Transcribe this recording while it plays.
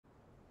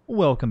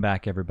Welcome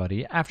back,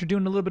 everybody. After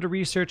doing a little bit of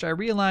research, I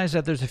realized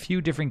that there's a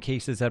few different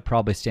cases that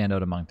probably stand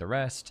out among the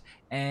rest,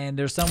 and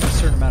there's some with a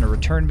certain amount of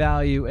return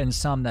value and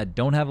some that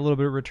don't have a little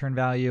bit of return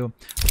value.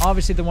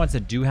 Obviously, the ones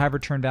that do have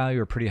return value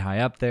are pretty high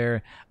up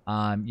there.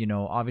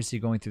 Obviously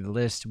going through the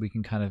list, we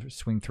can kind of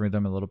swing through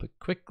them a little bit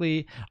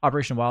quickly.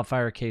 Operation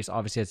Wildfire case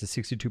obviously has a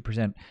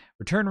 62%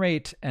 return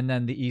rate, and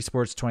then the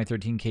esports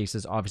 2013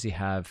 cases obviously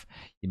have,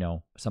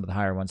 some of the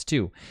higher ones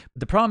too. But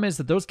the problem is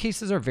that those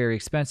cases are very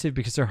expensive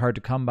because they're hard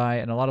to come by,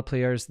 and a lot of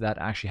players that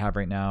actually have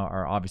right now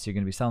are obviously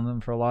going to be selling them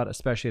for a lot,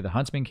 especially the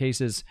Huntsman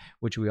cases,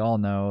 which we all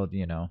know,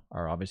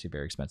 are obviously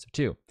very expensive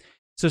too.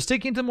 So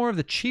sticking to more of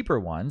the cheaper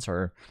ones,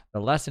 or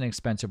the less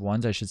inexpensive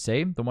ones, I should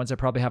say, the ones that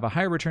probably have a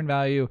higher return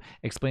value,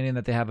 explaining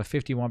that they have a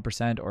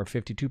 51% or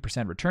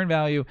 52% return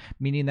value,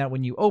 meaning that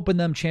when you open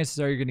them, chances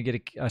are you're going to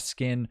get a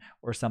skin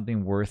or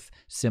something worth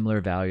similar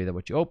value that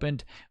what you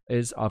opened,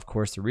 is of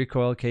course the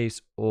recoil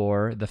case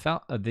or the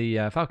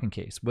Falcon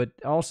case. But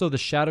also the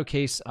shadow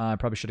case, I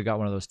probably should have got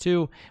one of those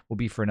too, will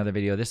be for another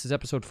video. This is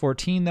episode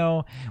 14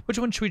 though. Which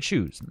one should we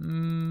choose?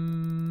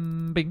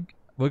 Bing.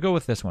 We'll go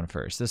with this one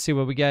first. Let's see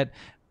what we get.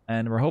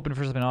 And we're hoping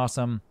for something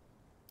awesome.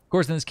 Of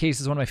course, in this case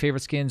is one of my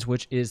favorite skins,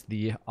 which is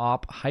the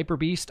Op Hyper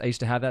Beast. I used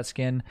to have that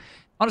skin.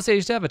 Honestly, I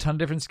used to have a ton of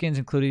different skins,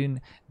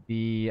 including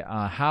the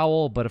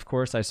Howl, but of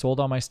course I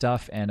sold all my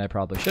stuff, and I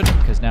probably shouldn't,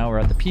 because now we're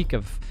at the peak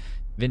of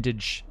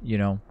vintage,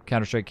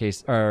 Counter-Strike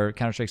case or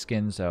Counter-Strike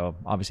skins, so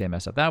obviously I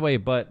messed up that way.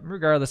 But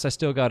regardless, I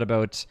still got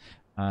about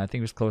I think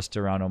it was close to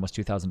around almost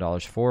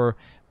 $2,000 for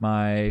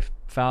my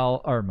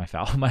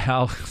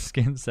Howl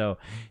skin, so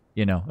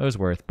it was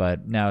worth,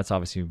 but now it's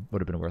obviously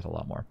would have been worth a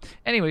lot more.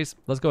 Anyways,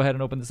 let's go ahead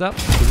and open this up.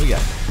 See what we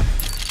got.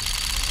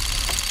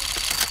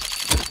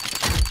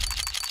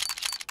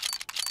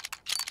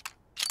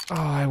 Oh,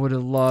 I would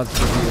have loved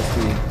the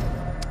USB.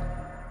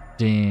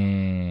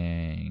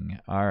 Dang.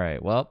 All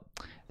right, well,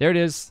 there it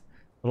is.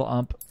 Little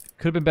ump.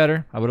 Could have been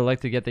better. I would have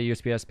liked to get the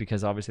USB-S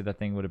because obviously that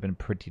thing would have been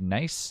pretty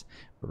nice.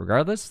 But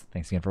regardless,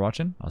 thanks again for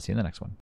watching. I'll see you in the next one.